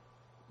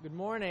Good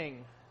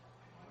morning.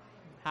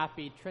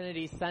 Happy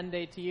Trinity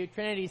Sunday to you.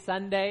 Trinity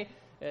Sunday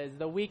is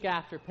the week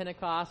after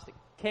Pentecost. It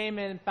came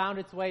in, found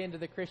its way into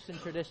the Christian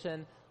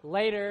tradition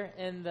later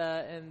in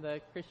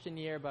the Christian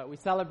year, but we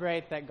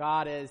celebrate that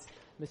God is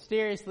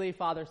mysteriously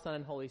Father, Son,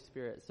 and Holy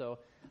Spirit. So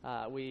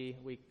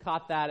we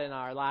caught that in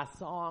our last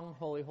song,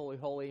 Holy, Holy,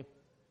 Holy,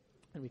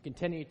 and we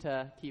continue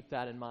to keep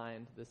that in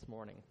mind this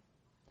morning.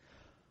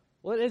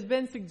 Well, it has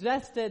been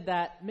suggested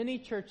that many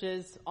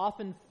churches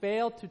often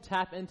fail to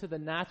tap into the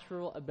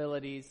natural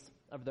abilities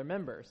of their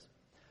members.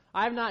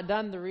 I have not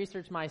done the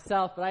research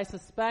myself, but I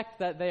suspect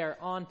that they are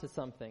on to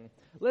something.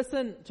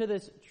 Listen to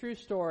this true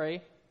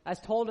story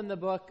as told in the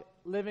book,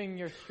 Living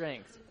Your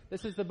Strengths.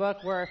 This is the book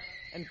we're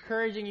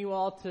encouraging you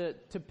all to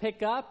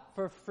pick up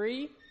for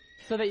free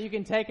so that you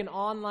can take an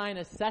online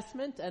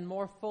assessment and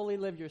more fully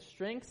live your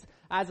strengths.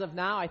 As of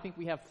now, I think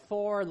we have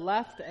 4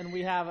 left, and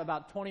we have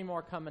about 20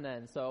 more coming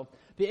in. So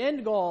the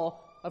end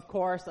goal, of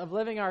course, of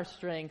living our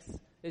strengths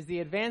is the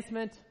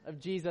advancement of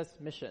Jesus'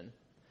 mission.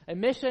 A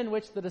mission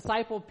which the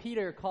disciple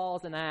Peter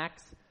calls in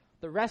Acts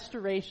the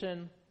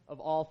restoration of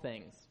all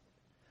things.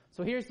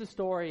 So here's the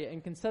story,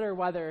 and consider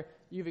whether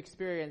you've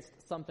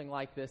experienced something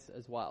like this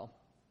as well.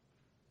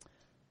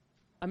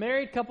 A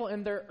married couple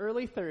in their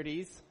early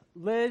 30s,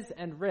 Liz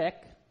and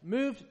Rick,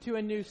 moved to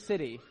a new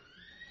city.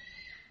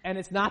 And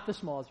it's not the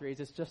Schmalzries,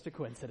 it's just a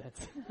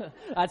coincidence.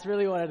 That's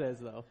really what it is,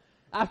 though.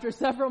 After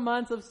several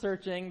months of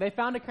searching, they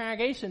found a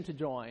congregation to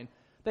join.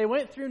 They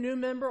went through new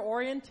member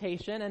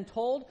orientation and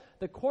told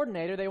the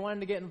coordinator they wanted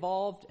to get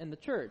involved in the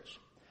church.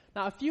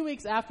 Now, a few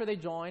weeks after they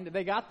joined,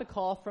 they got the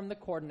call from the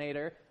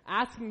coordinator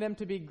asking them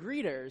to be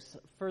greeters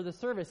for the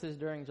services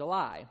during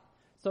July.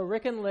 So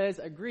Rick and Liz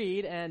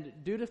agreed and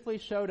dutifully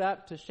showed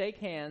up to shake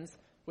hands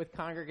with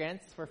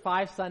congregants for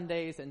 5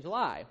 Sundays in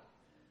July.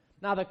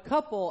 Now, the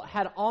couple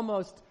had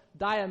almost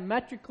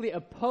diametrically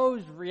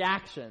opposed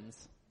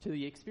reactions to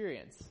the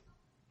experience.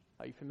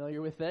 Are you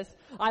familiar with this?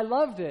 I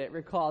loved it,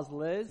 recalls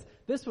Liz.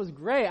 This was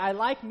great. I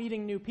like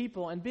meeting new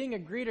people, and being a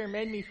greeter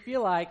made me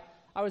feel like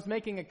I was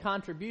making a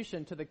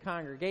contribution to the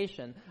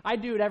congregation.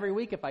 I'd do it every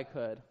week if I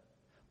could.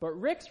 But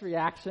Rick's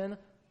reaction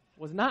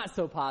was not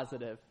so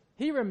positive.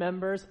 He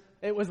remembers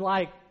it was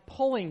like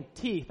pulling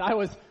teeth. I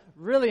was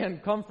really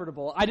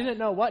uncomfortable. I didn't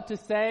know what to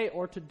say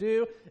or to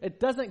do. It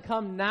doesn't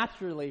come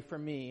naturally for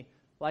me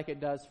like it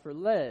does for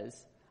Liz.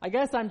 I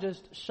guess I'm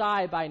just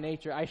shy by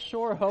nature. I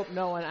sure hope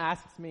no one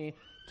asks me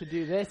to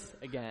do this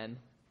again.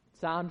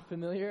 Sound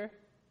familiar?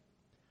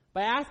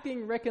 By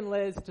asking Rick and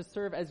Liz to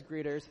serve as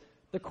greeters,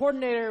 the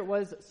coordinator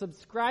was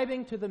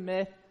subscribing to the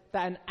myth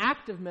that an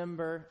active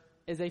member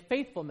is a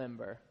faithful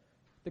member.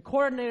 The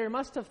coordinator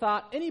must have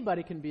thought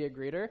anybody can be a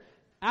greeter.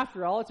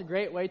 After all, it's a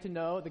great way to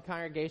know the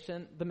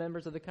congregation, the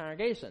members of the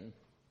congregation.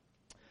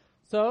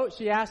 So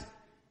she asked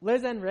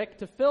Liz and Rick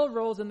to fill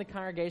roles in the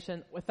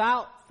congregation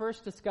without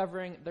first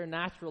discovering their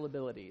natural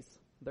abilities,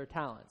 their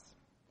talents.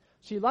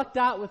 She lucked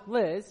out with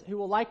Liz, who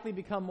will likely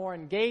become more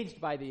engaged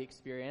by the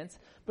experience,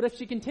 but if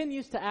she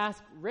continues to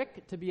ask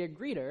Rick to be a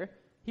greeter,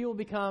 he will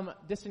become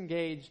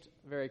disengaged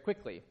very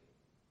quickly.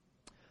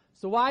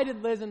 So why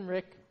did Liz and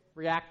Rick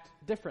react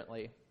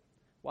differently?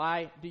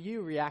 Why do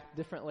you react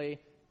differently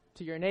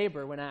to your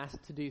neighbor when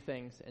asked to do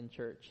things in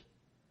church?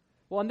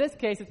 Well, in this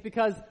case, it's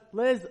because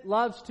Liz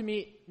loves to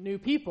meet new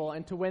people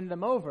and to win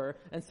them over,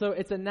 and so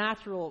it's a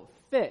natural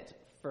fit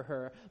for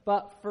her.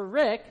 But for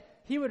Rick,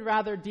 he would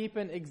rather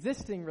deepen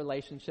existing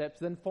relationships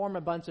than form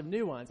a bunch of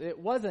new ones. It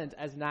wasn't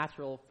as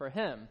natural for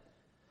him.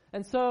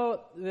 And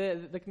so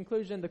the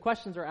conclusion, the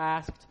questions are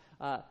asked,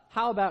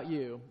 how about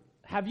you?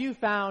 Have you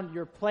found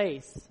your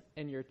place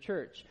in your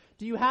church?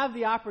 Do you have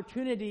the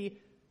opportunity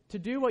to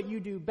do what you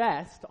do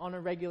best on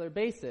a regular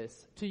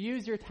basis, to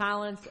use your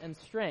talents and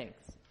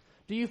strengths?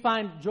 Do you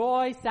find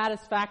joy,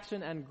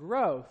 satisfaction, and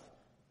growth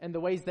in the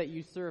ways that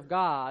you serve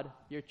God,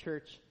 your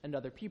church, and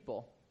other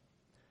people?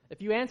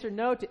 If you answer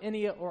no to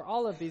any or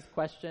all of these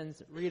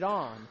questions, read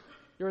on.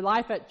 Your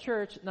life at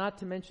church, not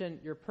to mention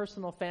your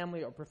personal,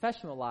 family, or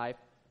professional life,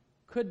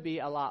 could be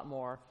a lot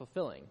more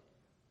fulfilling.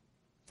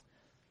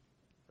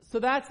 So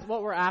that's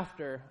what we're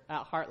after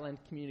at Heartland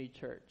Community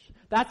Church.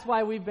 That's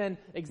why we've been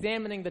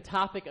examining the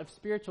topic of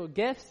spiritual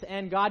gifts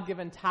and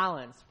God-given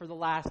talents for the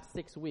last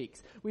 6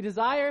 weeks. We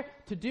desire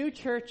to do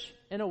church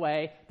in a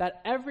way that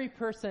every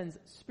person's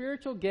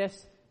spiritual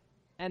gifts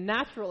and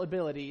natural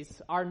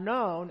abilities are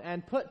known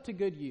and put to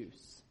good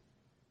use.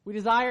 We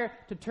desire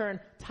to turn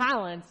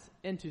talents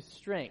into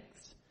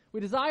strengths. We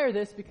desire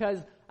this because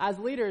as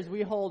leaders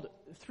we hold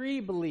 3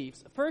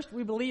 beliefs. First,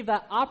 we believe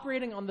that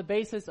operating on the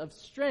basis of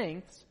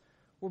strengths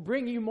will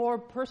bring you more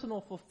personal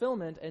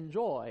fulfillment and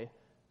joy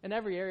in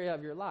every area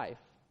of your life.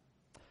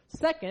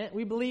 Second,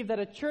 we believe that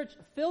a church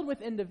filled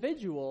with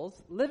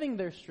individuals living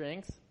their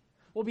strengths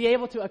will be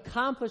able to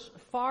accomplish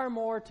far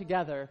more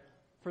together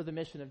for the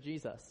mission of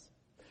Jesus.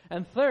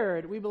 And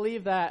third, we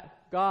believe that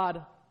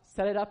God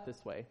set it up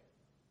this way.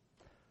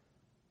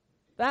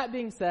 That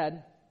being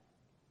said,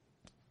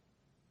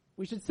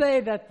 we should say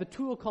that the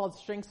tool called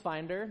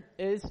StrengthsFinder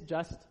is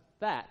just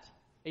that,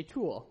 a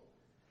tool.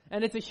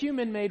 And it's a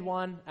human-made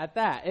one at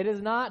that. It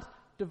is not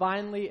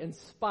divinely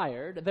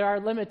inspired. There are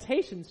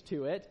limitations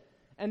to it,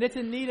 and it's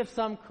in need of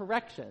some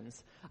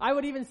corrections. I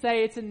would even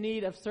say it's in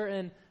need of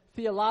certain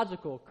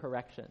theological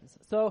corrections.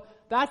 So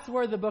that's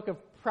where the book of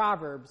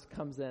Proverbs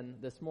comes in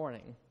this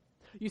morning.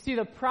 You see,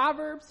 the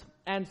Proverbs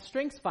and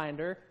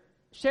StrengthsFinder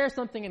share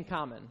something in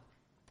common.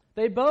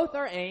 They both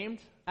are aimed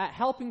at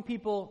helping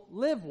people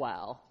live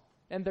well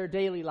in their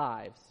daily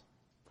lives.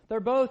 They're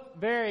both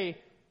very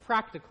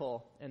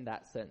practical in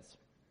that sense.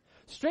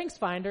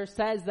 StrengthsFinder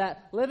says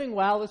that living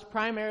well is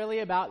primarily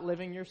about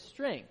living your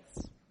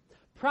strengths.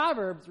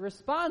 Proverbs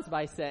responds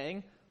by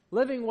saying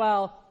living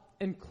well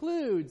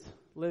includes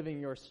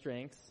living your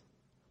strengths,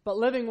 but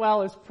living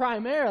well is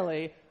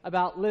primarily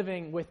about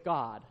living with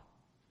God.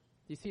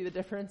 Do you see the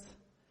difference?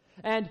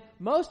 And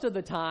most of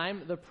the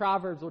time, the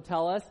Proverbs will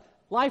tell us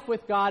life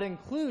with God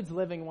includes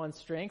living one's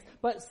strengths,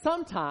 but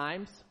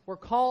sometimes we're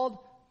called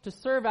to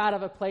serve out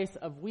of a place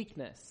of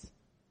weakness.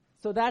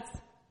 So that's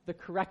the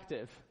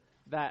corrective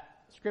that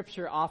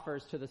Scripture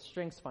offers to the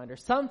StrengthsFinder.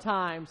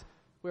 Sometimes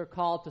we're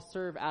called to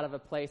serve out of a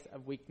place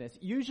of weakness.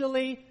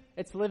 Usually,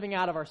 it's living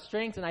out of our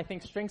strengths, and I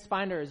think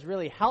StrengthsFinder is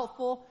really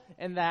helpful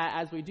in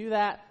that as we do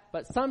that,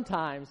 but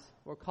sometimes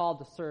we're called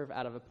to serve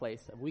out of a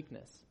place of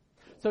weakness.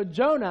 So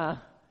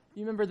Jonah,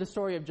 you remember the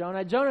story of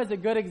Jonah? Jonah is a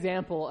good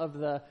example of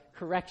the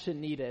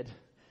correction needed.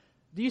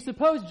 Do you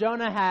suppose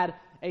Jonah had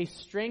a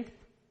strength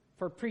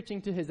for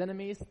preaching to his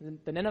enemies,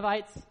 the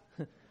Ninevites?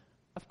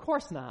 Of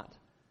course not.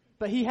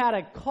 But he had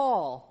a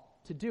call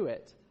to do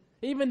it,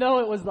 even though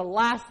it was the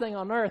last thing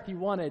on earth he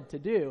wanted to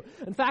do.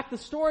 In fact, the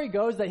story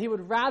goes that he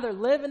would rather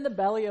live in the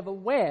belly of a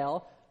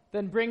whale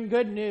than bring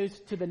good news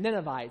to the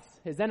Ninevites,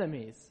 his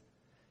enemies.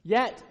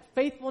 Yet,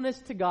 faithfulness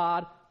to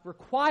God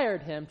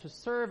required him to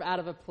serve out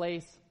of a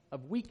place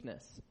of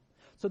weakness.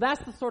 So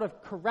that's the sort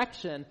of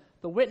correction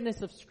the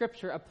witness of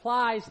Scripture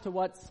applies to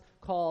what's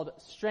called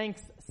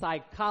strengths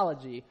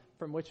psychology,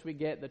 from which we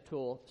get the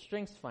tool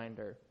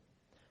StrengthsFinder.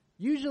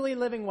 Usually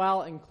living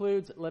well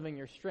includes living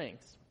your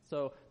strengths.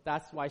 So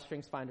that's why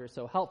StrengthsFinder is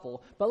so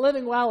helpful. But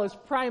living well is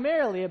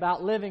primarily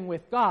about living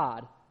with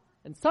God.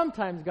 And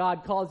sometimes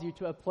God calls you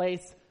to a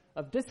place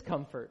of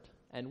discomfort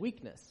and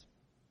weakness.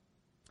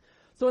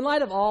 So in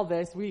light of all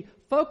this, we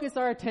focus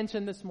our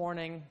attention this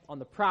morning on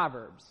the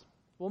Proverbs.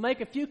 We'll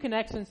make a few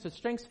connections to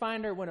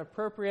StrengthsFinder when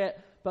appropriate,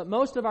 but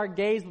most of our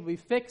gaze will be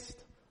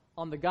fixed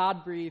on the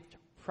God-breathed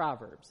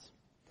Proverbs.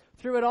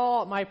 Through it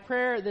all, my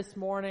prayer this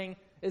morning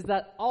is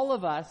that all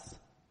of us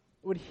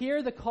would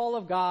hear the call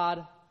of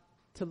God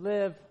to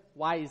live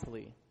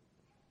wisely.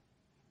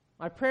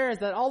 My prayer is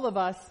that all of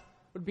us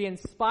would be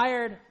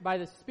inspired by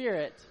the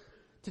Spirit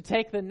to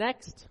take the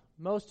next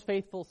most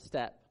faithful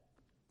step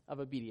of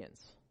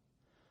obedience.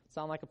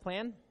 Sound like a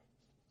plan?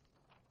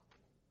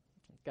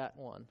 Got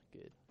one.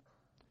 Good.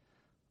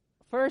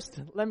 First,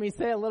 let me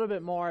say a little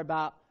bit more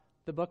about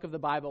the book of the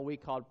Bible we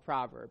called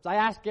Proverbs. I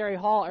asked Gary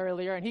Hall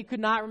earlier, and he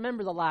could not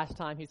remember the last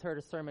time he's heard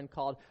a sermon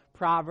called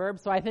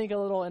Proverbs, so I think a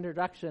little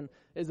introduction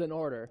is in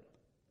order.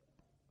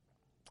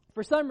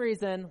 For some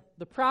reason,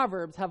 the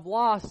Proverbs have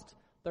lost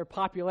their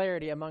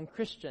popularity among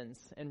Christians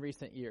in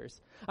recent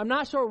years. I'm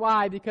not sure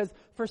why, because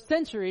for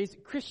centuries,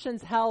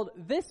 Christians held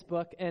this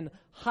book in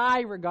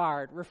high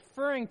regard,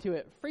 referring to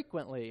it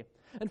frequently.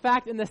 In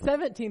fact, in the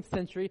 17th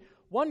century,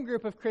 one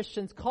group of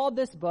Christians called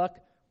this book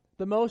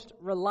the most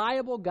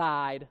reliable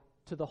guide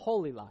to the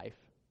holy life.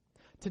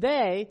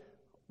 Today,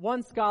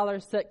 one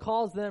scholar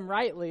calls them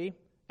rightly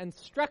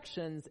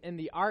instructions in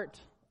the art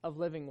of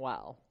living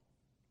well.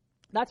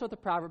 That's what the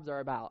Proverbs are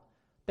about.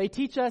 They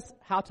teach us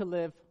how to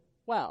live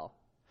well.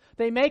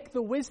 They make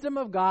the wisdom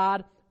of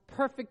God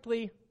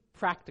perfectly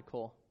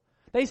practical.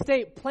 They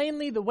state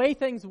plainly the way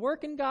things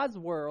work in God's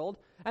world,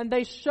 and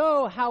they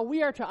show how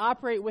we are to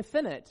operate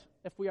within it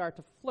if we are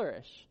to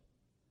flourish.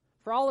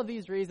 For all of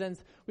these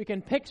reasons, we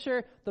can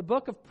picture the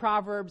book of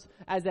Proverbs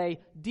as a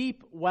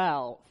deep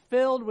well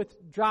filled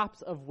with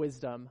drops of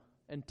wisdom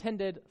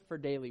intended for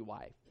daily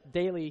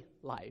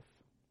life.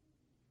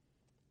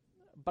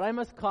 But I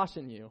must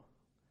caution you,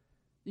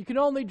 you can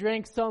only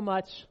drink so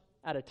much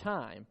at a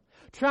time.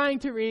 Trying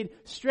to read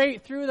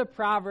straight through the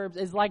Proverbs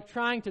is like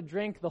trying to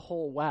drink the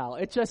whole well.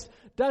 It just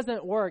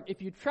doesn't work.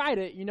 If you tried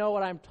it, you know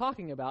what I'm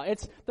talking about.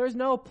 There's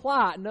no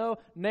plot, no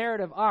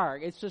narrative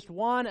arc. It's just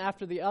one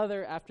after the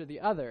other after the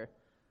other.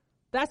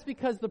 That's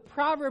because the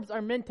Proverbs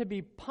are meant to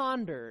be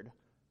pondered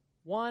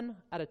one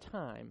at a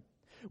time.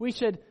 We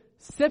should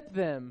sip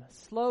them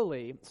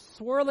slowly,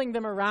 swirling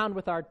them around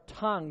with our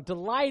tongue,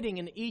 delighting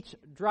in each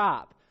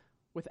drop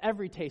with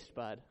every taste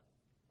bud.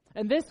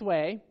 And this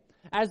way,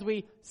 as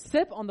we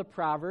sip on the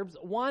Proverbs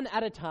one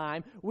at a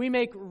time, we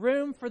make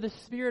room for the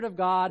Spirit of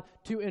God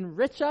to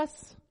enrich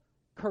us,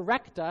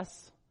 correct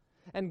us,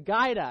 and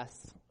guide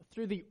us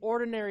through the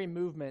ordinary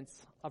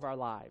movements of our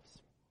lives.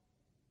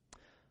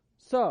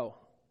 So,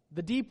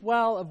 the deep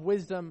well of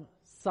wisdom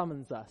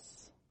summons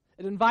us.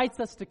 It invites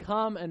us to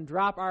come and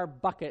drop our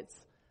buckets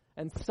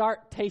and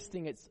start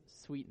tasting its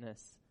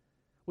sweetness.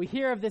 We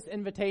hear of this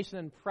invitation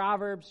in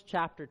Proverbs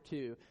chapter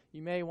 2.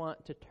 You may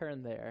want to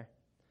turn there.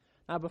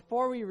 Now,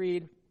 before we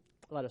read,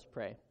 let us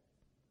pray.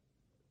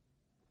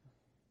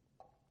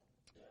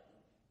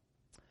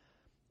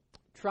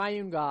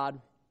 Triune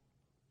God,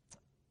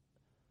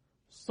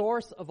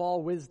 source of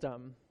all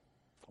wisdom,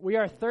 we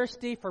are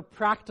thirsty for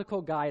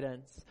practical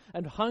guidance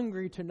and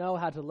hungry to know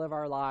how to live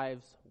our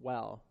lives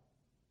well.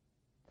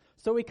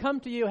 So we come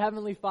to you,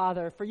 Heavenly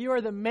Father, for you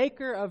are the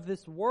maker of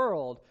this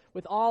world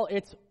with all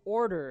its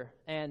order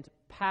and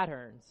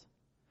patterns.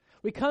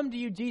 We come to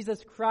you,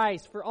 Jesus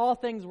Christ, for all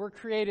things were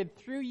created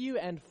through you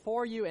and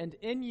for you, and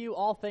in you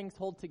all things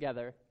hold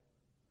together.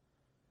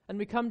 And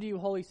we come to you,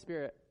 Holy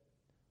Spirit,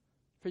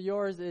 for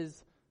yours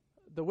is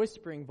the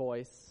whispering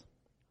voice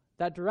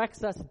that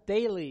directs us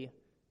daily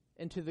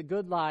into the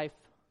good life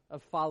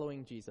of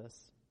following Jesus.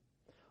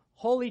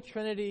 Holy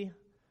Trinity,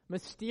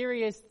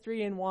 mysterious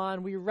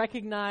three-in-one, we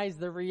recognize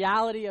the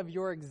reality of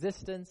your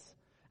existence,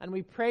 and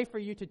we pray for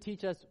you to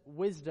teach us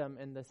wisdom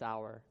in this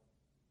hour.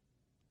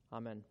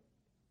 Amen.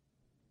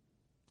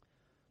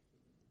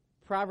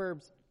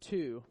 Proverbs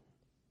 2.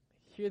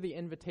 Hear the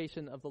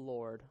invitation of the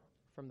Lord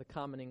from the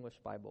Common English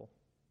Bible.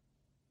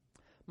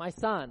 My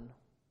son,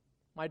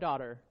 my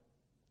daughter,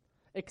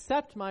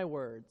 accept my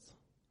words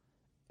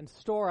and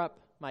store up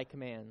my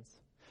commands.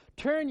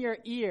 Turn your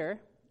ear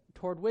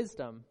toward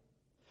wisdom.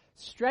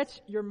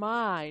 Stretch your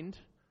mind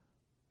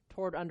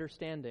toward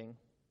understanding.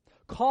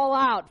 Call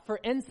out for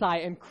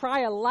insight and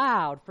cry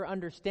aloud for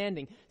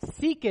understanding.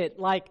 Seek it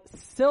like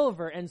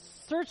silver and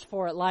search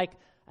for it like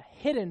a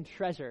hidden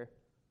treasure.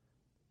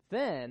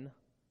 Then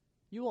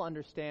you will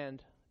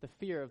understand the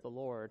fear of the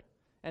Lord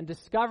and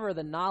discover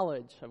the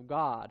knowledge of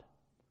God.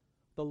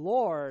 The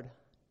Lord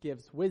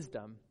gives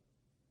wisdom.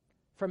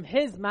 From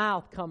his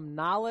mouth come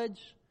knowledge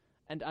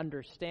and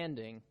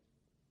understanding.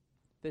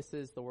 This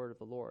is the word of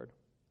the Lord.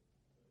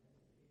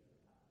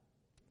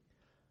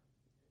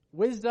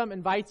 Wisdom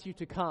invites you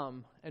to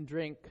come and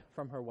drink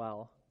from her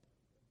well.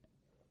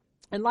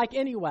 And like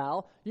any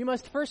well, you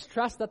must first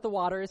trust that the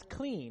water is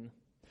clean.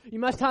 You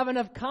must have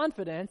enough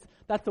confidence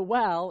that the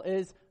well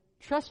is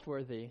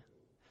trustworthy.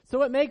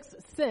 So it makes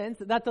sense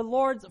that the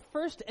Lord's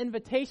first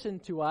invitation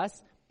to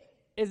us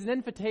is an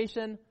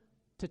invitation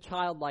to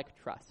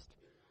childlike trust.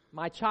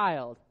 My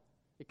child,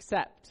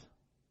 accept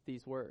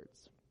these words.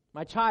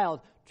 My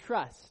child,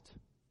 trust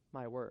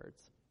my words.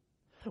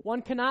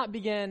 One cannot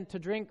begin to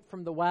drink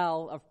from the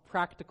well of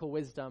practical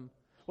wisdom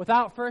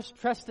without first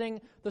trusting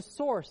the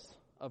source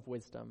of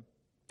wisdom.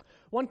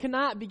 One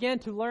cannot begin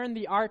to learn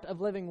the art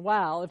of living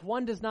well if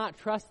one does not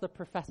trust the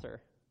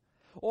professor.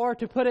 Or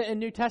to put it in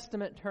New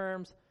Testament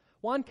terms,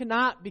 one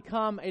cannot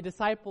become a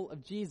disciple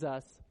of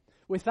Jesus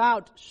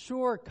without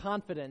sure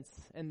confidence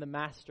in the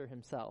Master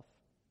himself.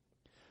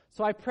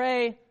 So I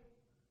pray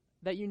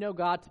that you know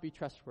God to be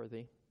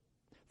trustworthy.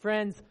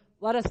 Friends,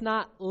 let us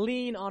not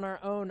lean on our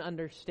own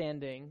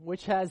understanding,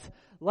 which has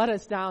led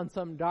us down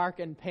some dark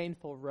and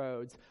painful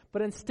roads,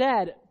 but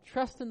instead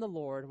trust in the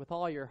Lord with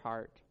all your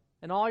heart.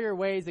 In all your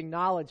ways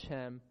acknowledge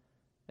him,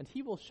 and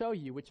he will show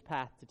you which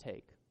path to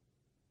take.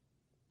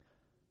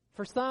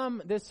 For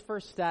some, this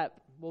first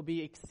step will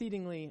be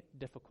exceedingly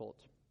difficult.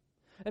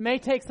 It may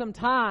take some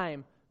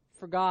time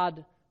for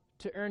God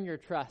to earn your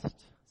trust,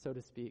 so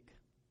to speak.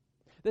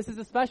 This is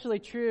especially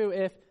true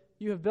if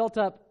you have built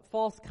up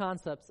false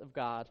concepts of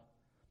God,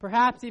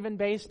 perhaps even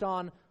based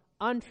on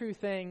untrue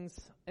things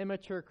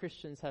immature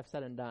Christians have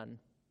said and done.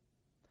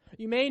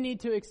 You may need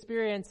to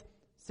experience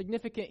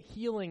significant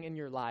healing in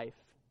your life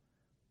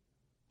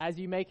as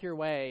you make your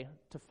way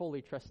to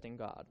fully trusting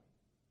God.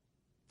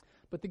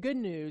 But the good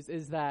news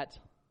is that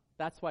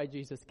that's why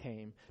Jesus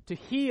came, to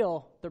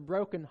heal the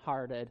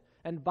brokenhearted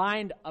and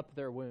bind up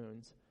their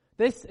wounds.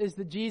 This is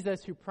the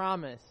Jesus who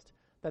promised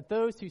that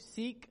those who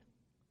seek,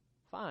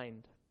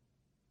 find.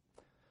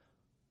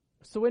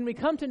 So when we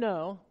come to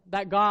know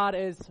that God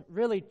is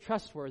really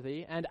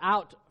trustworthy and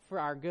out for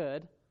our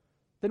good,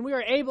 then we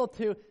are able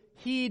to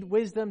heed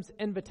wisdom's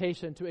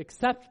invitation to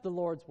accept the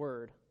Lord's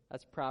word,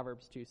 as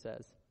Proverbs 2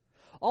 says.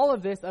 All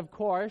of this, of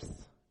course,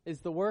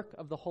 is the work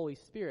of the Holy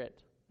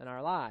Spirit in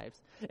our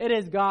lives. It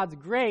is God's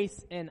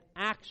grace in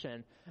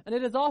action, and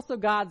it is also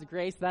God's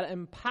grace that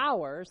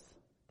empowers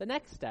the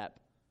next step,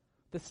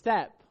 the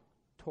step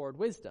toward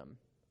wisdom.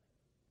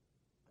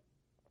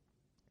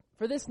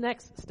 For this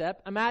next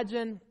step,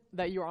 imagine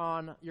that you're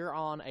on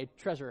a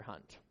treasure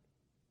hunt.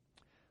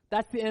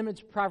 That's the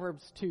image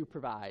Proverbs 2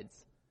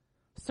 provides.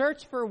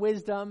 Search for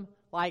wisdom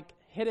like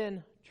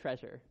hidden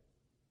treasure.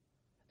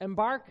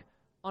 Embark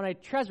on a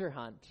treasure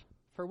hunt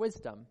for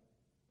wisdom.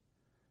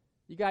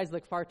 You guys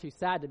look far too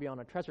sad to be on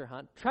a treasure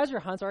hunt. Treasure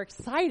hunts are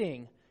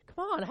exciting.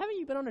 Come on, haven't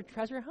you been on a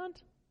treasure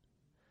hunt?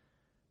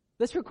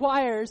 This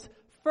requires,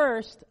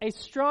 first, a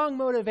strong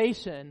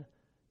motivation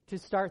to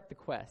start the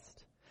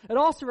quest. It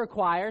also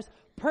requires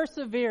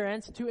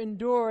perseverance to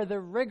endure the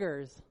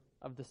rigors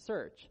of the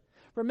search.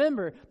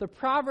 Remember, the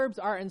Proverbs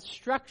are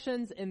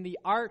instructions in the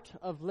art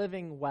of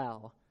living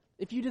well.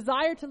 If you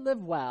desire to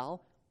live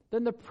well,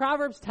 then the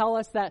Proverbs tell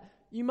us that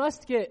you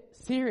must get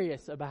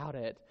serious about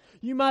it.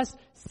 You must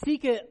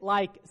seek it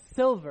like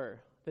silver,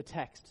 the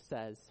text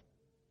says.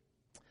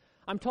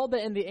 I'm told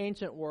that in the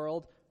ancient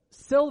world,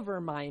 silver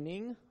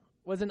mining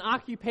was an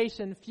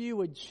occupation few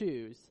would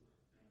choose.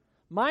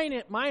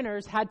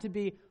 Miners had to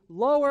be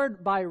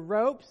lowered by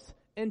ropes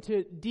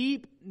into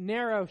deep,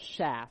 narrow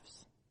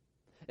shafts.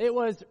 It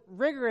was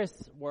rigorous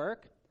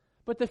work,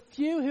 but the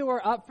few who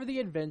were up for the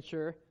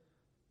adventure,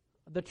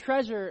 the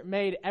treasure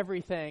made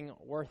everything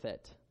worth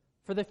it.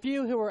 For the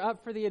few who were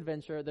up for the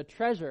adventure, the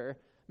treasure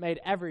made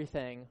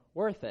everything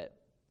worth it.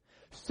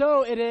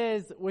 So it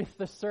is with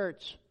the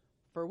search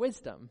for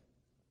wisdom.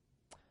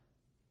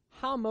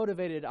 How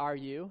motivated are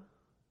you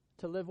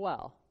to live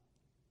well?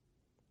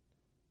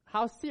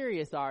 How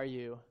serious are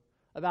you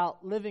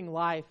about living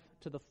life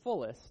to the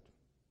fullest?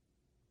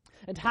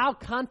 And how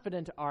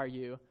confident are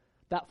you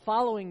that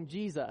following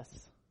Jesus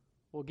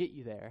will get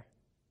you there?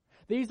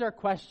 These are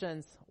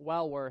questions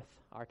well worth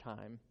our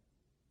time.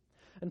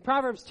 And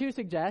Proverbs 2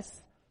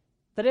 suggests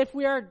that if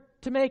we are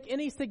to make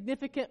any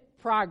significant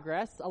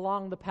progress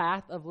along the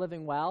path of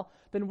living well,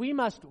 then we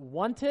must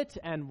want it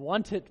and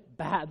want it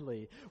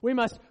badly. We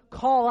must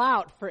call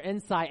out for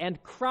insight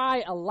and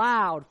cry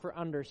aloud for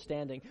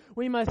understanding.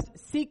 We must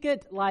seek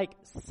it like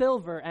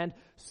silver and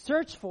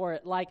search for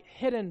it like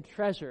hidden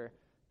treasure.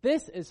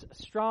 This is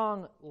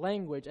strong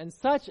language, and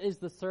such is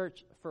the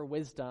search for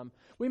wisdom.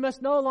 We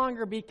must no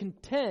longer be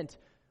content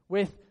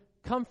with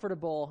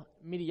comfortable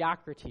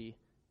mediocrity.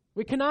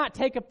 We cannot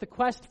take up the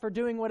quest for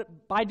doing what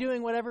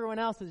everyone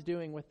else is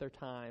doing with their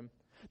time.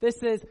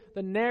 This is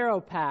the narrow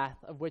path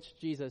of which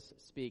Jesus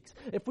speaks.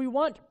 If we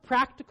want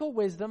practical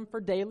wisdom for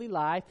daily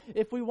life,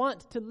 if we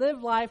want to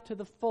live life to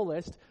the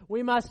fullest,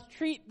 we must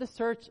treat the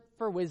search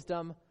for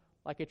wisdom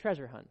like a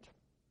treasure hunt.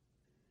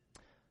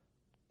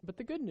 But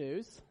the good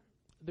news,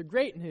 the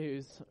great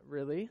news,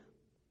 really,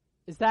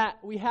 is that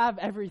we have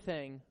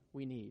everything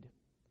we need.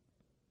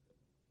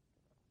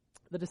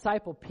 The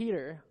disciple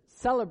Peter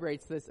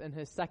celebrates this in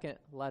his second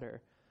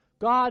letter.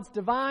 God's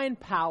divine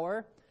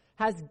power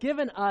has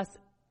given us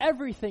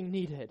everything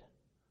needed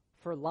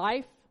for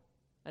life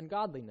and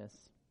godliness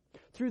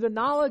through the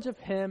knowledge of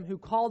him who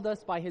called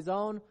us by his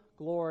own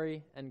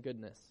glory and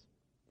goodness.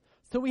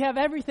 So we have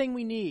everything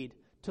we need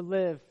to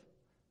live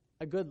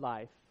a good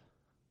life,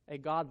 a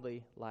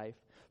godly life.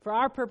 For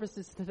our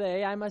purposes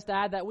today, I must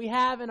add that we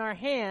have in our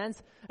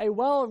hands a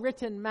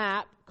well-written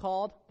map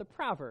called the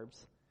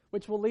Proverbs,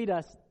 which will lead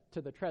us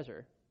to the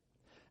treasure.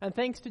 And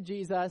thanks to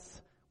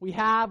Jesus, we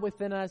have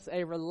within us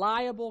a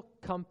reliable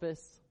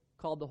compass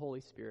called the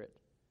Holy Spirit,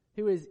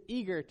 who is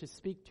eager to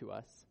speak to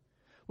us.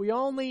 We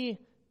only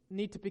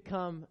need to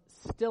become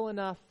still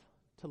enough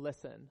to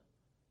listen.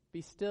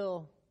 Be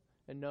still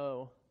and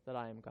know that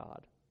I am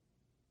God.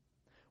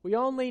 We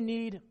only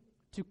need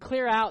to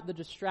clear out the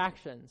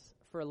distractions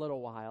for a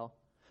little while,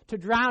 to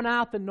drown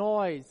out the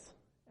noise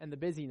and the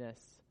busyness,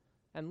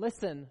 and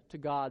listen to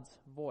God's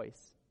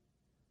voice.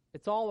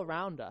 It's all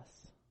around us.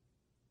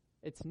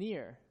 It's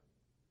near.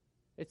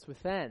 It's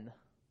within.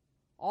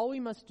 All we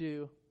must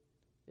do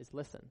is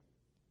listen.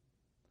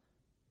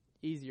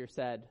 Easier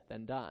said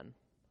than done.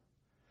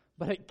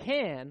 But it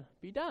can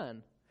be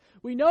done.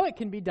 We know it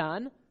can be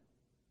done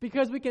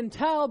because we can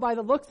tell by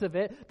the looks of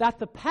it that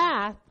the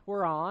path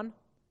we're on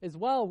is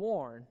well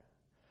worn.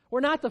 We're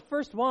not the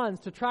first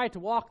ones to try to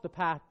walk the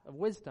path of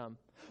wisdom.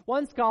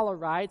 One scholar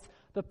writes,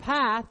 the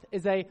path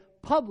is a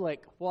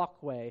public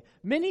walkway.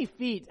 Many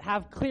feet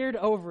have cleared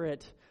over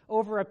it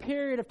over a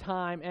period of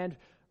time, and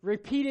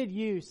repeated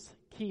use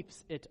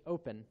keeps it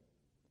open.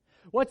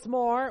 What's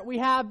more, we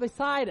have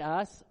beside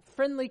us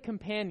friendly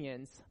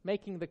companions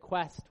making the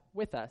quest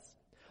with us.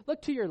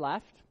 Look to your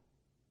left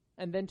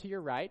and then to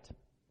your right.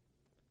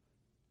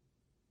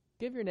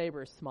 Give your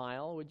neighbor a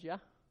smile, would you?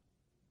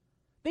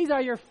 These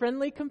are your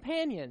friendly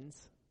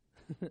companions.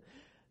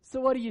 So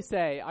what do you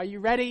say? Are you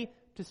ready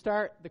to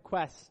start the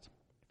quest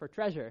for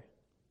treasure?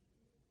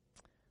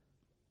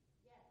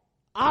 Yes.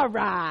 All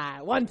right,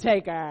 one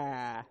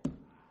taker.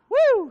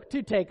 Woo,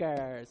 two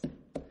takers.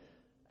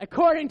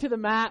 According to the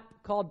map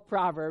called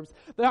Proverbs,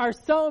 there are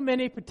so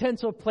many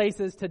potential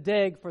places to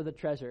dig for the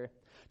treasure.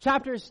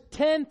 Chapters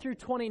 10 through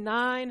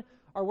 29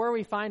 are where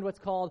we find what's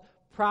called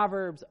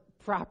Proverbs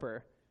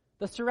proper.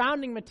 The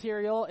surrounding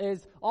material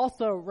is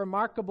also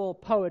remarkable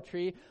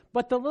poetry,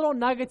 but the little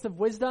nuggets of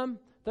wisdom,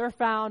 they're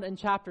found in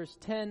chapters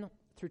 10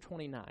 through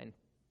 29.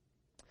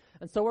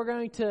 And so we're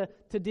going to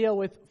deal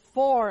with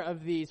 4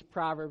 of these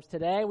Proverbs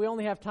today. We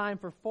only have time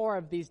for 4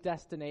 of these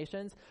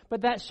destinations,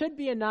 but that should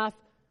be enough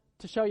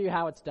to show you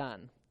how it's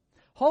done.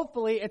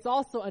 Hopefully, it's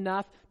also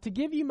enough to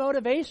give you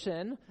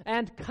motivation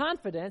and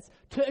confidence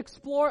to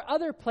explore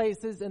other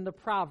places in the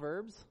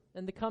Proverbs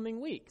in the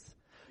coming weeks.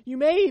 You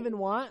may even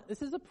want,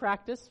 this is a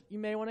practice you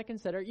may want to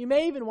consider, you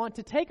may even want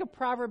to take a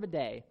proverb a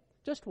day,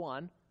 just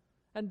one,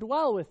 and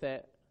dwell with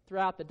it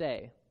throughout the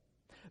day.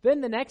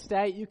 Then the next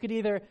day, you could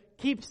either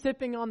keep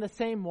sipping on the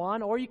same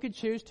one, or you could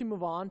choose to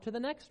move on to the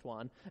next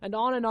one. And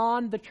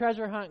on the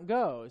treasure hunt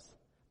goes.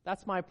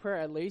 That's my prayer,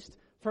 at least,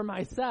 for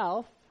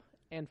myself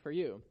and for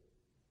you.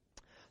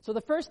 So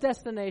the first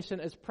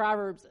destination is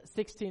Proverbs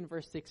 16,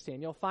 verse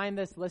 16. You'll find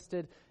this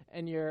listed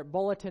in your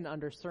bulletin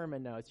under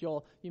sermon notes.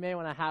 You may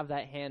want to have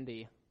that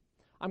handy.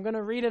 I'm going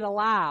to read it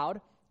aloud,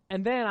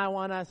 and then I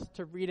want us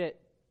to read it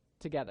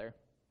together.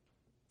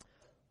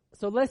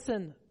 So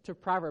listen to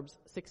Proverbs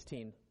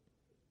 16.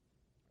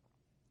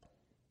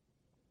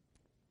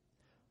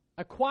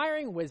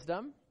 Acquiring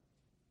wisdom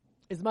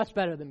is much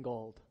better than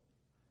gold,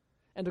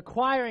 and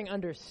acquiring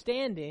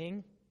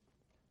understanding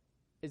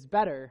is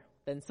better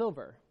than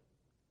silver.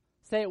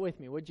 Say it with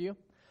me, would you?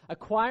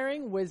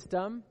 Acquiring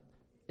wisdom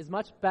is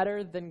much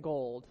better than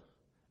gold,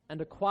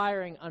 and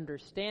acquiring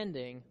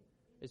understanding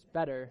is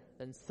better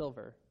than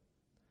silver.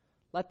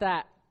 Let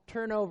that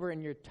turn over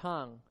in your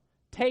tongue.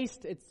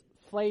 Taste its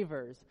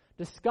flavors.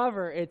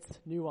 Discover its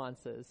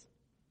nuances.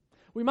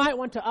 We might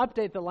want to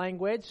update the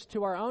language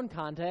to our own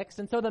context,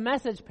 and so the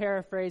Message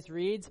paraphrase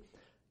reads,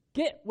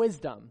 get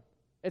wisdom.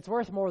 It's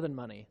worth more than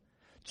money.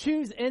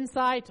 Choose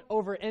insight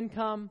over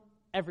income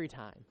every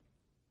time.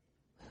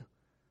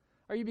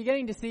 Are you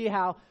beginning to see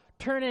how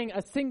turning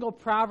a single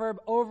proverb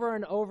over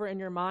and over in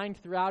your mind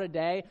throughout a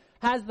day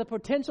has the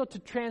potential to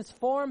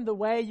transform the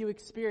way you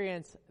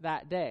experience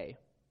that day?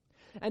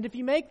 And if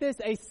you make this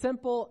a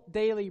simple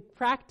daily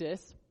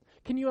practice,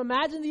 can you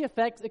imagine the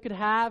effects it could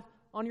have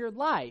on your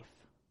life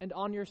and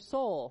on your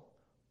soul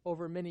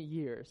over many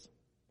years?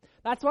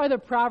 That's why the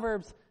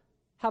Proverbs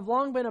have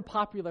long been a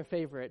popular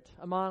favorite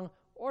among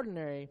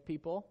ordinary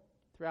people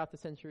throughout the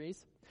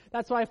centuries.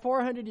 That's why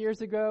 400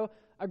 years ago,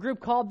 a group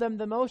called them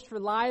the most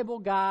reliable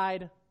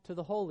guide to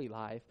the holy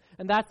life.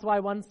 And that's why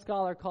one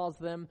scholar calls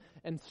them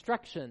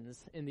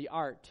instructions in the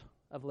art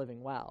of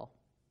living well.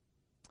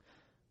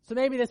 So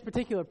maybe this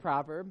particular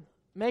proverb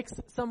makes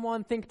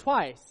someone think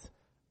twice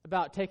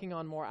about taking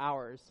on more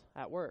hours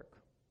at work.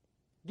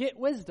 Get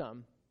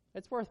wisdom.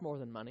 It's worth more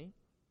than money.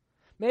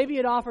 Maybe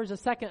it offers a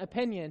second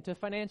opinion to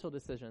financial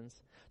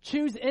decisions.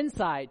 Choose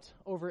insight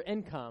over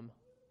income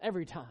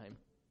every time.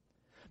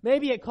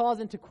 Maybe it calls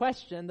into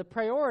question the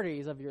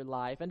priorities of your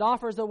life and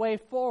offers a way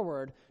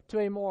forward to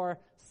a more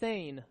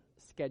sane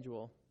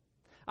schedule.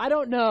 I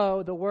don't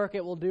know the work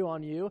it will do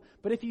on you,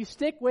 but if you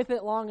stick with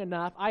it long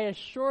enough, I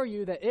assure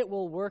you that it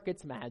will work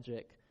its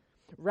magic.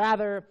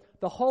 Rather,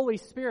 the Holy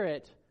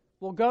Spirit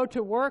will go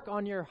to work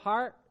on your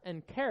heart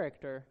and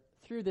character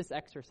through this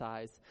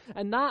exercise.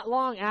 And not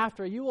long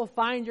after, you will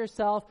find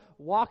yourself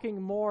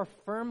walking more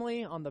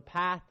firmly on the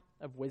path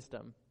of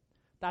wisdom.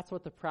 That's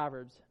what the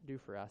Proverbs do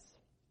for us.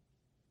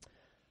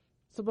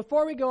 So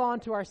before we go on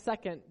to our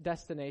second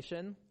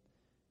destination,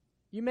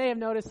 you may have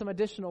noticed some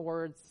additional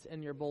words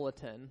in your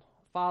bulletin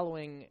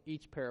following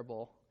each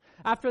parable.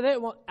 After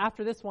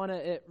this one,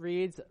 it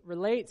reads,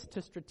 relates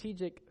to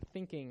strategic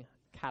thinking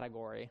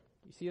category.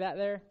 You see that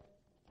there?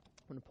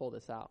 I'm going to pull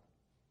this out.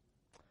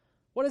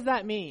 What does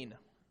that mean?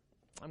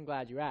 I'm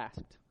glad you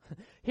asked.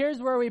 Here's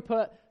where we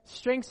put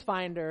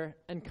StrengthsFinder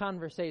and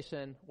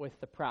conversation with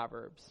the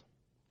Proverbs.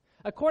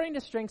 According to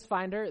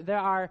StrengthsFinder, there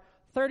are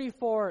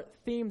 34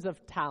 themes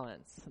of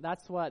talents.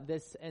 That's what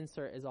this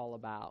insert is all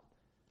about.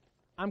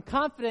 I'm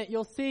confident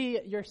you'll see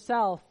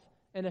yourself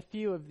in a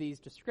few of these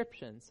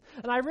descriptions.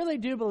 And I really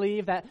do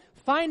believe that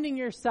finding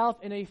yourself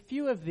in a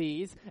few of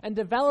these and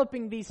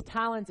developing these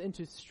talents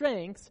into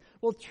strengths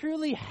will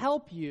truly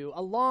help you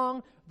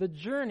along the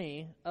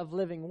journey of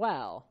living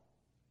well.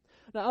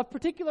 Now, of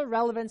particular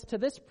relevance to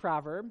this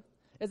proverb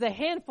is a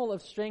handful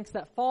of strengths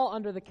that fall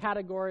under the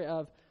category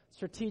of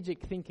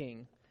strategic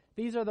thinking.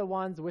 These are the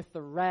ones with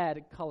the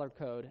red color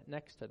code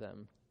next to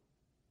them.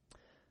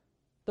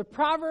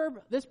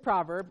 This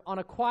proverb on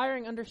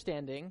acquiring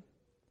understanding,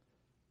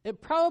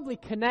 it probably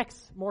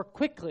connects more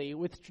quickly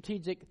with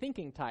strategic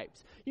thinking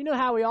types. You know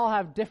how we all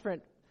have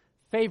different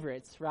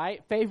favorites,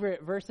 right?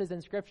 Favorite verses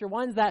in Scripture,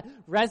 ones that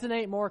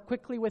resonate more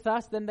quickly with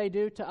us than they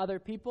do to other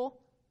people.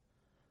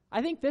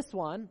 I think this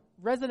one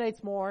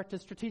resonates more to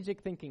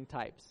strategic thinking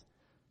types.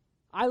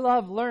 I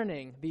love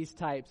learning, these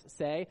types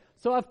say.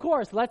 So of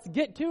course, let's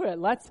get to it.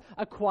 Let's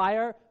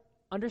acquire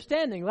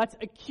understanding. Let's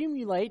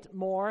accumulate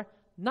more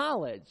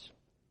knowledge.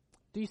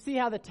 Do you see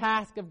how the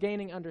task of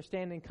gaining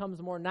understanding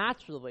comes more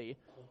naturally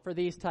for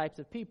these types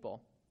of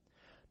people?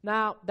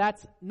 Now,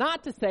 that's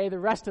not to say the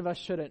rest of us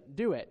shouldn't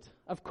do it.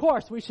 Of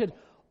course, we should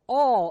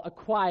all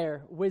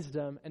acquire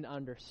wisdom and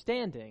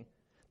understanding.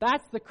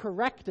 That's the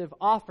corrective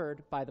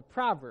offered by the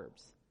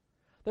Proverbs.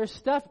 There's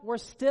stuff we're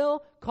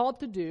still called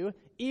to do,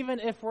 even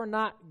if we're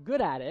not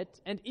good at it,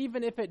 and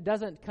even if it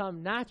doesn't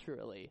come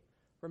naturally.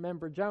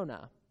 Remember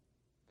Jonah.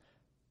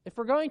 If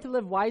we're going to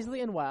live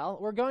wisely and well,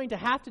 we're going to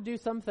have to do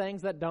some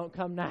things that don't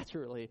come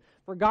naturally,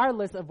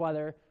 regardless of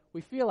whether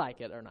we feel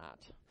like it or not.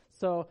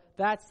 So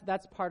that's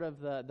part of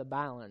the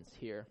balance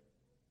here.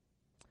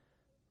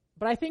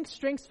 But I think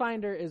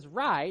StrengthsFinder is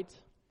right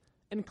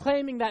in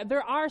claiming that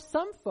there are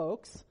some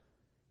folks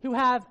who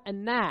have a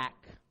knack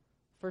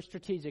for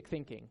strategic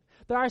thinking.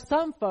 There are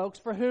some folks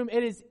for whom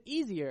it is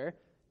easier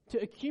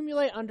to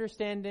accumulate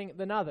understanding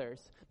than others.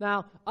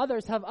 Now,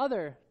 others have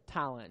other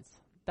talents.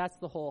 That's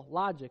the whole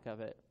logic of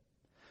it.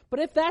 But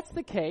if that's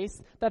the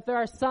case, that there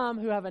are some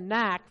who have a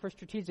knack for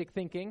strategic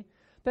thinking,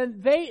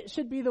 then they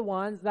should be the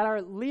ones that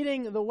are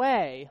leading the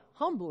way,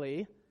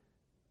 humbly,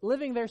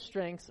 living their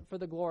strengths for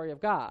the glory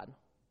of God.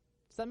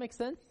 Does that make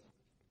sense?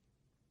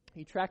 Are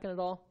you tracking it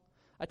all?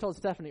 I told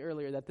Stephanie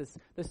earlier that this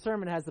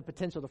sermon has the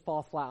potential to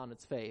fall flat on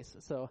its face.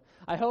 So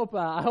I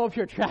hope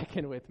you're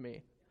tracking with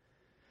me.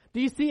 Do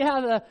you see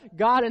how the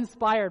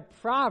God-inspired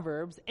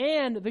Proverbs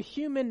and the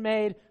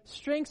human-made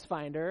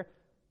StrengthsFinder,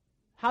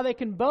 how they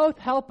can both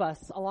help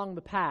us along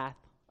the path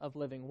of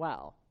living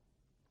well?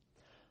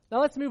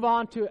 Now let's move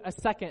on to a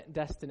second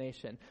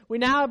destination. We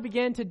now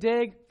begin to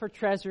dig for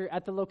treasure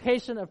at the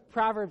location of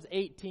Proverbs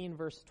 18,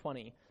 verse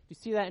 20. Do you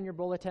see that in your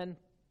bulletin?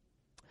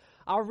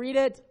 I'll read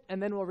it,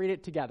 and then we'll read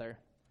it together.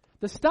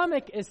 The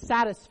stomach is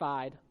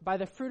satisfied by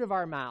the fruit of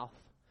our mouth.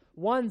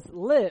 One's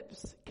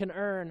lips can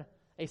earn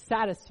a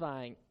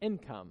satisfying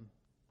income.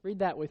 Read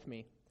that with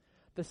me.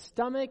 The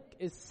stomach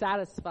is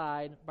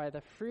satisfied by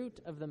the fruit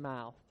of the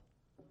mouth.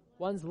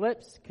 One's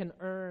lips can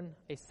earn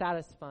a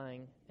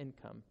satisfying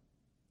income.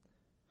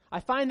 I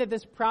find that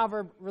this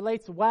proverb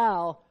relates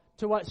well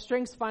to what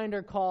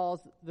StrengthsFinder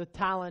calls the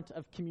talent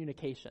of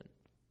communication.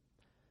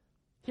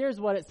 Here's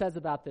what it says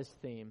about this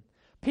theme.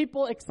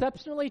 People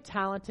exceptionally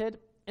talented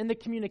in the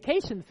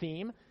communication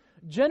theme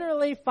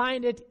generally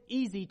find it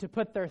easy to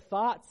put their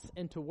thoughts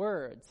into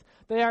words.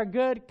 They are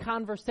good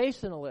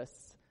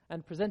conversationalists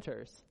and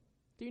presenters.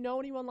 Do you know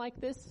anyone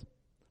like this?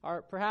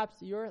 Or perhaps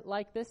you're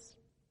like this?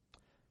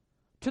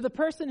 To the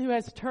person who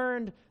has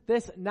turned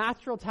this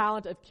natural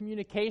talent of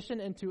communication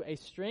into a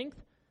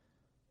strength,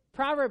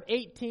 Proverb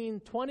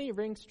 18:20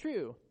 rings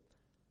true.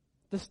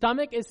 The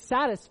stomach is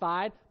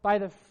satisfied by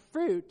the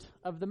fruit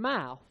of the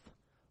mouth.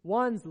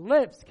 One's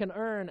lips can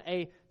earn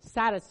a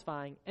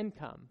satisfying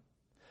income.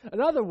 In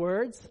other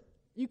words,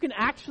 you can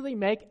actually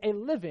make a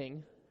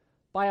living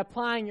by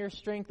applying your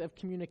strength of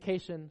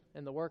communication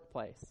in the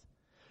workplace.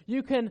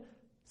 You can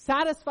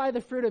satisfy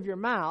the fruit of your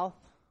mouth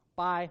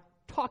by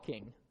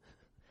talking.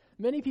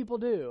 Many people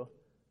do.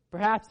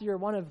 Perhaps you're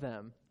one of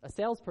them. A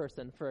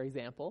salesperson, for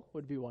example,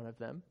 would be one of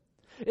them.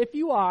 If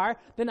you are,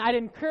 then I'd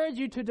encourage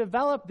you to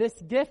develop this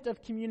gift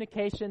of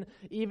communication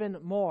even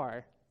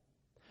more.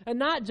 And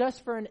not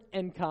just for an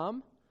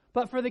income,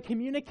 but for the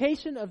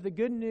communication of the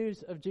good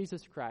news of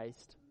Jesus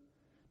Christ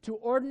to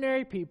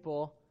ordinary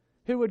people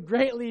who would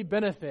greatly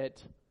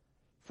benefit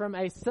from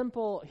a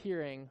simple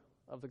hearing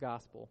of the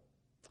gospel.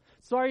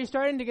 So are you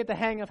starting to get the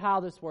hang of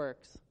how this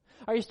works?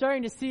 Are you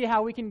starting to see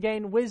how we can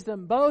gain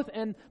wisdom both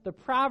in the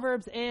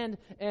Proverbs and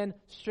in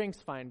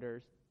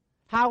StrengthsFinders?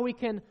 How we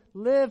can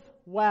live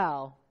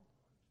well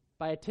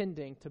by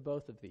attending to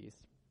both of these.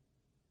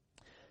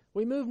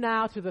 We move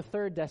now to the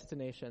third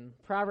destination,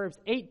 Proverbs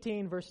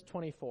 18, verse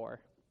 24.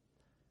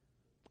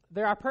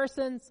 There are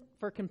persons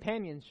for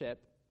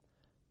companionship,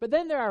 but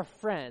then there are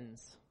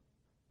friends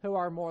who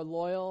are more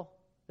loyal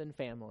than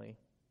family.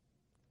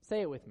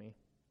 Say it with me.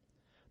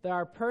 There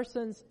are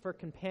persons for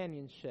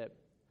companionship,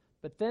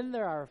 but then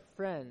there are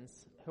friends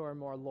who are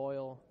more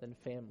loyal than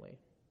family.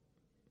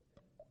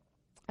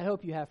 I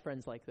hope you have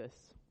friends like this.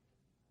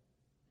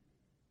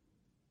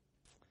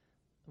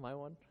 Am I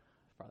one?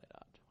 Probably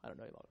not. I don't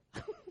know you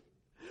all.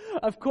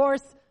 Of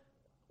course,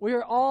 we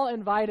are all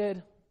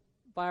invited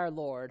by our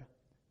Lord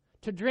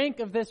to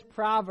drink of this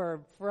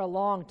proverb for a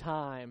long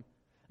time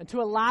and to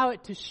allow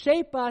it to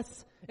shape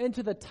us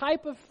into the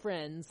type of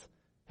friends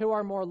who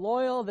are more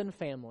loyal than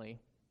family.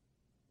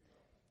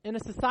 In a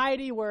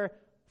society where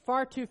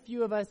far too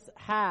few of us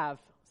have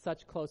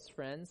such close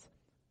friends,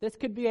 this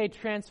could be a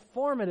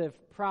transformative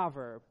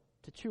proverb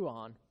to chew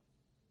on.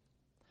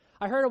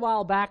 I heard a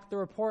while back the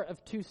report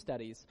of two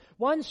studies.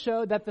 One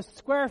showed that the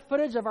square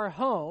footage of our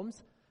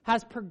homes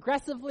has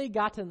progressively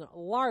gotten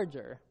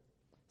larger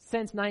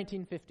since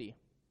 1950.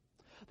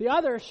 The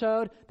other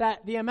showed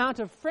that the amount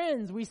of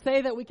friends we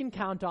say that we can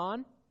count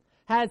on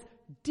has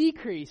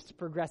decreased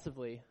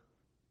progressively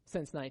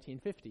since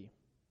 1950.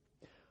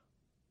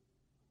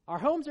 Our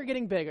homes are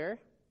getting bigger,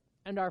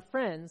 and our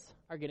friends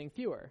are getting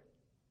fewer.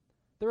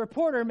 The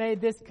reporter made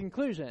this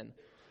conclusion.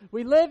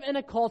 We live in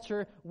a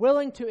culture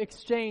willing to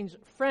exchange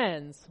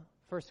friends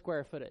for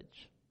square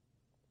footage.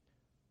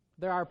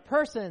 There are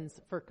persons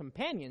for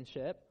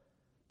companionship,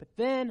 but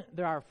then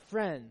there are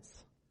friends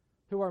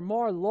who are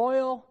more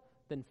loyal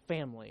than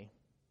family.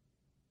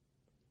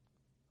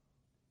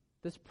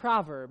 This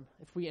proverb,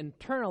 if we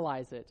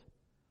internalize it,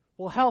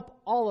 will help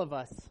all of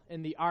us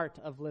in the art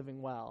of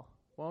living well,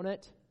 won't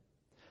it?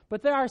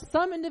 But there are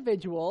some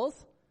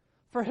individuals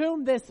for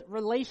whom this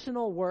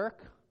relational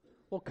work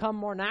will come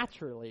more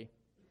naturally.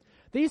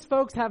 These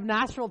folks have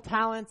natural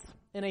talents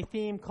in a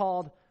theme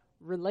called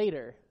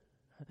relator.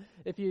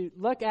 If you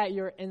look at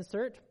your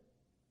insert,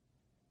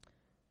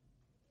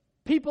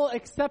 people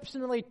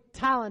exceptionally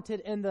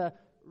talented in the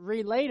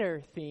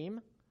relator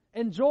theme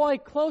enjoy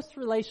close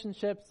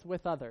relationships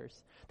with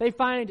others. They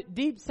find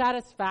deep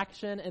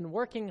satisfaction in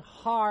working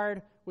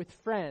hard with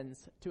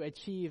friends to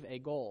achieve a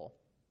goal.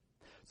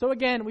 So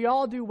again, we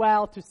all do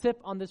well to sip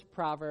on this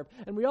proverb,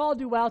 and we all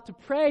do well to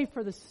pray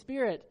for the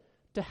Spirit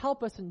to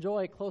help us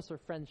enjoy closer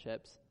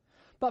friendships.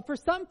 But for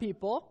some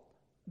people,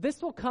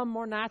 this will come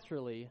more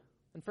naturally.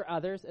 And for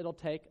others, it'll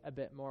take a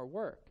bit more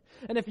work.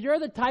 And if you're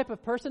the type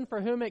of person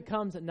for whom it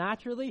comes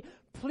naturally,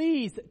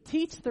 please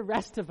teach the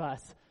rest of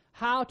us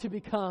how to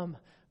become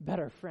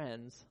better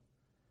friends.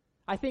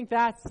 I think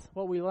that's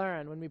what we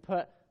learn when we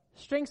put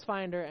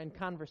StrengthsFinder and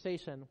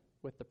conversation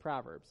with the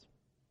Proverbs.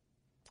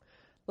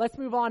 Let's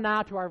move on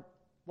now to our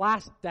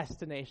last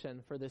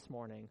destination for this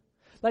morning.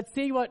 Let's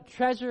see what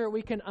treasure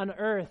we can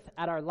unearth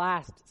at our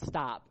last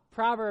stop.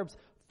 Proverbs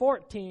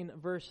 14,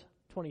 verse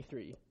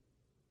 23.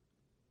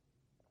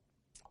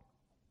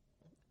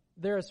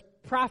 There is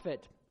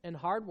profit in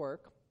hard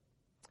work,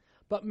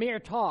 but mere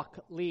talk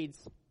leads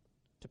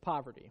to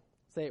poverty.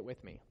 Say it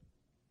with me.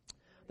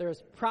 There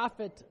is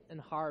profit in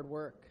hard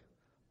work,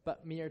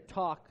 but mere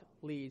talk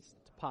leads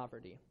to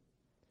poverty.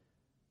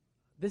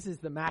 This is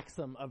the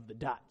maxim of the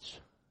Dutch.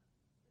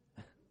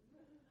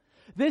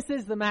 This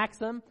is the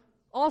maxim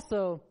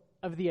also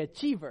of the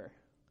achiever.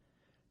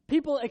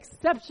 People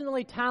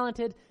exceptionally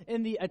talented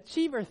in the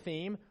achiever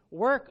theme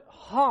work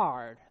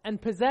hard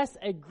and possess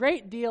a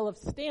great deal of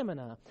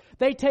stamina.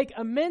 They take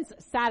immense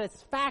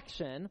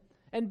satisfaction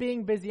in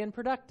being busy and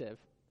productive.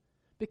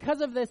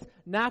 Because of this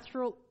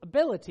natural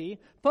ability,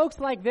 folks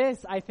like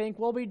this, I think,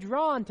 will be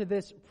drawn to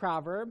this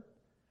proverb.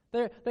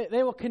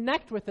 They will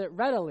connect with it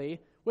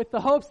readily with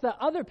the hopes that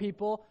other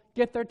people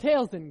get their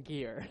tails in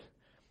gear.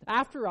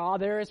 After all,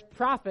 there is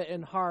profit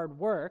in hard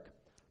work,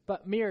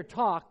 but mere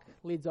talk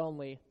leads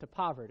only to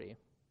poverty.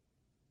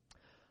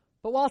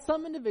 But while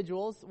some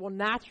individuals will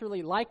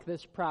naturally like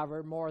this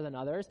proverb more than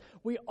others,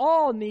 we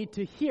all need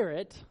to hear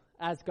it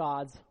as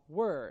God's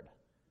word.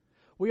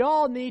 We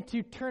all need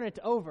to turn it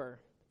over,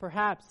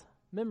 perhaps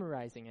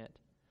memorizing it.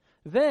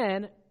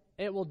 Then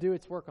it will do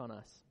its work on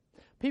us.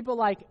 People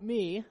like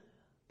me,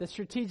 the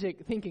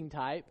strategic thinking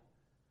type,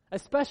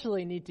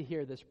 especially need to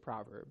hear this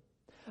proverb.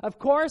 Of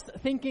course,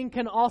 thinking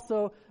can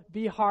also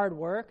be hard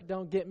work,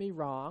 don't get me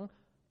wrong,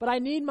 but I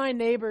need my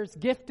neighbors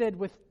gifted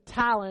with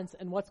talents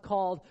in what's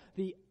called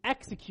the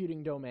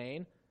executing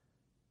domain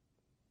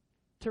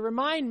to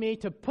remind me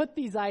to put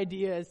these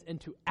ideas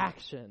into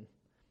action.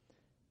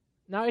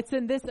 Now, it's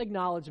in this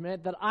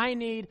acknowledgement that I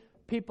need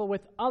people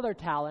with other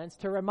talents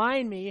to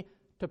remind me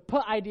to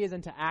put ideas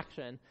into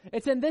action.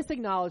 It's in this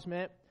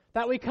acknowledgement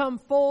that we come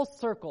full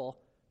circle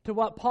to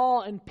what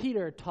Paul and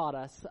Peter taught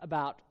us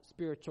about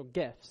spiritual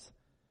gifts.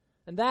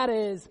 And that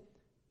is,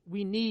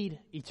 we need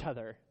each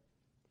other.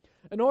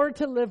 In order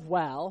to live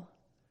well,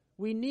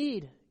 we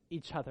need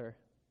each other.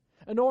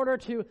 In order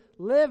to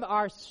live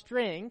our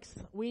strengths,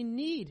 we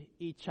need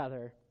each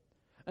other.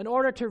 In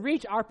order to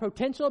reach our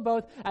potential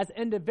both as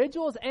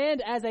individuals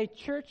and as a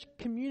church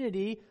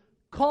community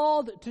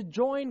called to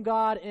join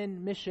God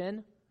in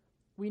mission,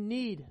 we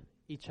need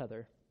each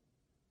other.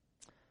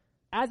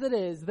 As it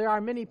is, there are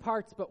many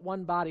parts but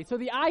one body. So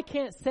the eye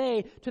can't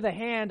say to the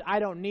hand, I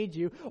don't need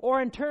you. Or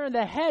in turn,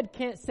 the head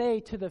can't say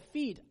to the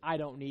feet, I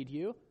don't need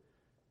you.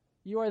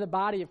 You are the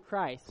body of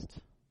Christ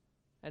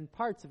and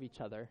parts of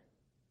each other.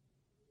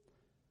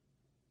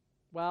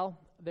 Well,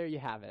 there you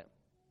have it.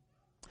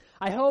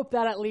 I hope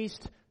that at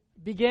least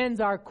begins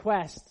our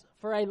quest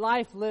for a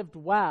life lived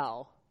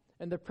well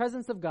in the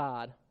presence of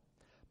God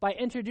by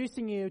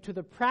introducing you to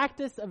the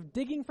practice of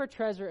digging for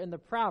treasure in the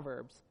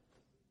Proverbs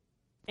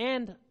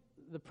and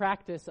the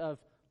practice of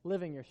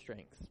living your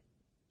strengths.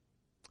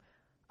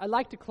 I'd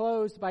like to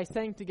close by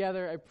saying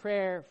together a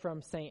prayer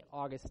from St.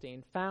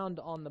 Augustine found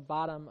on the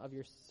bottom of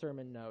your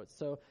sermon notes.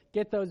 So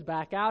get those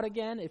back out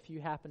again if you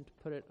happen to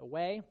put it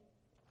away.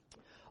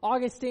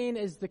 Augustine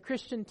is the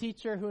Christian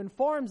teacher who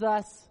informs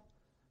us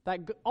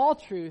that all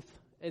truth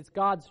is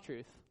God's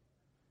truth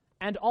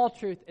and all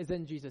truth is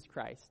in Jesus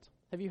Christ.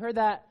 Have you heard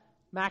that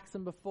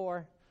maxim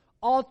before?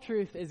 All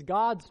truth is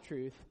God's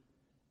truth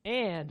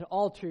and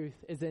all truth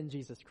is in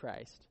Jesus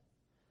Christ.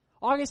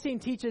 Augustine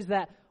teaches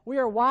that we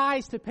are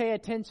wise to pay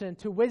attention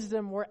to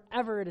wisdom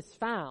wherever it is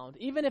found,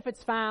 even if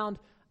it's found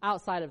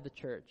outside of the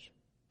church.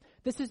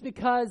 This is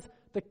because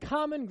the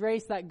common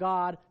grace that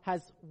God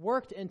has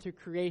worked into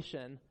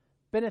creation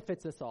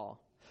benefits us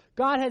all.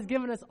 God has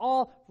given us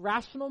all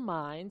rational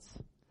minds,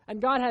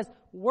 and God has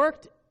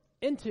worked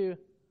into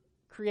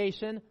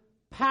creation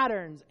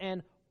patterns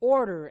and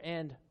order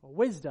and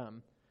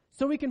wisdom.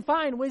 So we can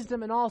find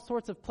wisdom in all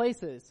sorts of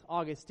places,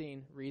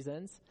 Augustine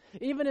reasons,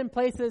 even in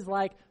places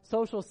like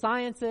social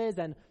sciences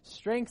and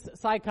strengths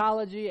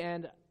psychology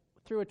and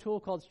through a tool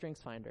called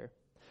StrengthsFinder.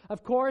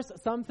 Of course,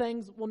 some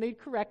things will need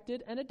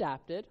corrected and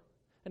adapted,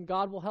 and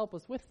God will help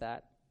us with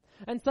that.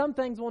 And some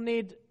things will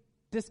need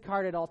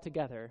discarded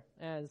altogether,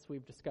 as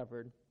we've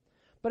discovered.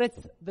 But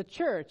it's the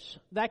church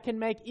that can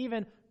make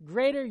even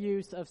greater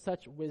use of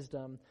such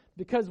wisdom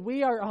because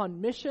we are on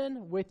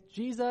mission with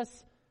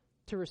Jesus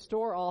to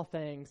restore all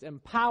things,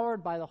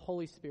 empowered by the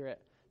Holy Spirit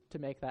to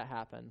make that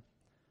happen.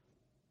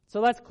 So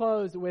let's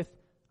close with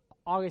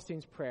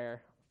Augustine's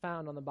prayer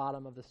found on the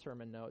bottom of the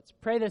sermon notes.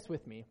 Pray this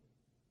with me.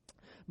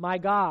 My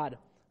God,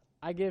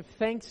 I give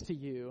thanks to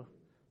you,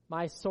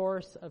 my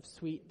source of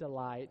sweet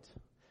delight,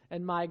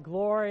 and my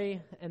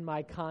glory and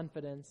my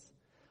confidence.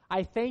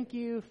 I thank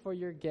you for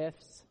your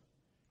gifts.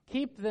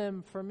 Keep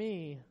them for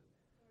me,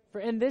 for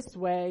in this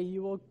way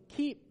you will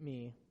keep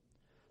me.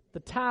 The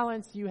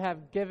talents you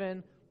have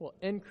given will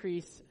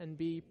increase and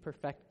be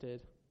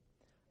perfected,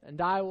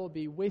 and I will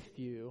be with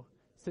you,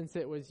 since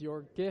it was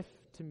your gift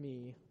to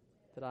me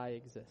that I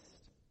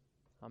exist.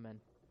 Amen.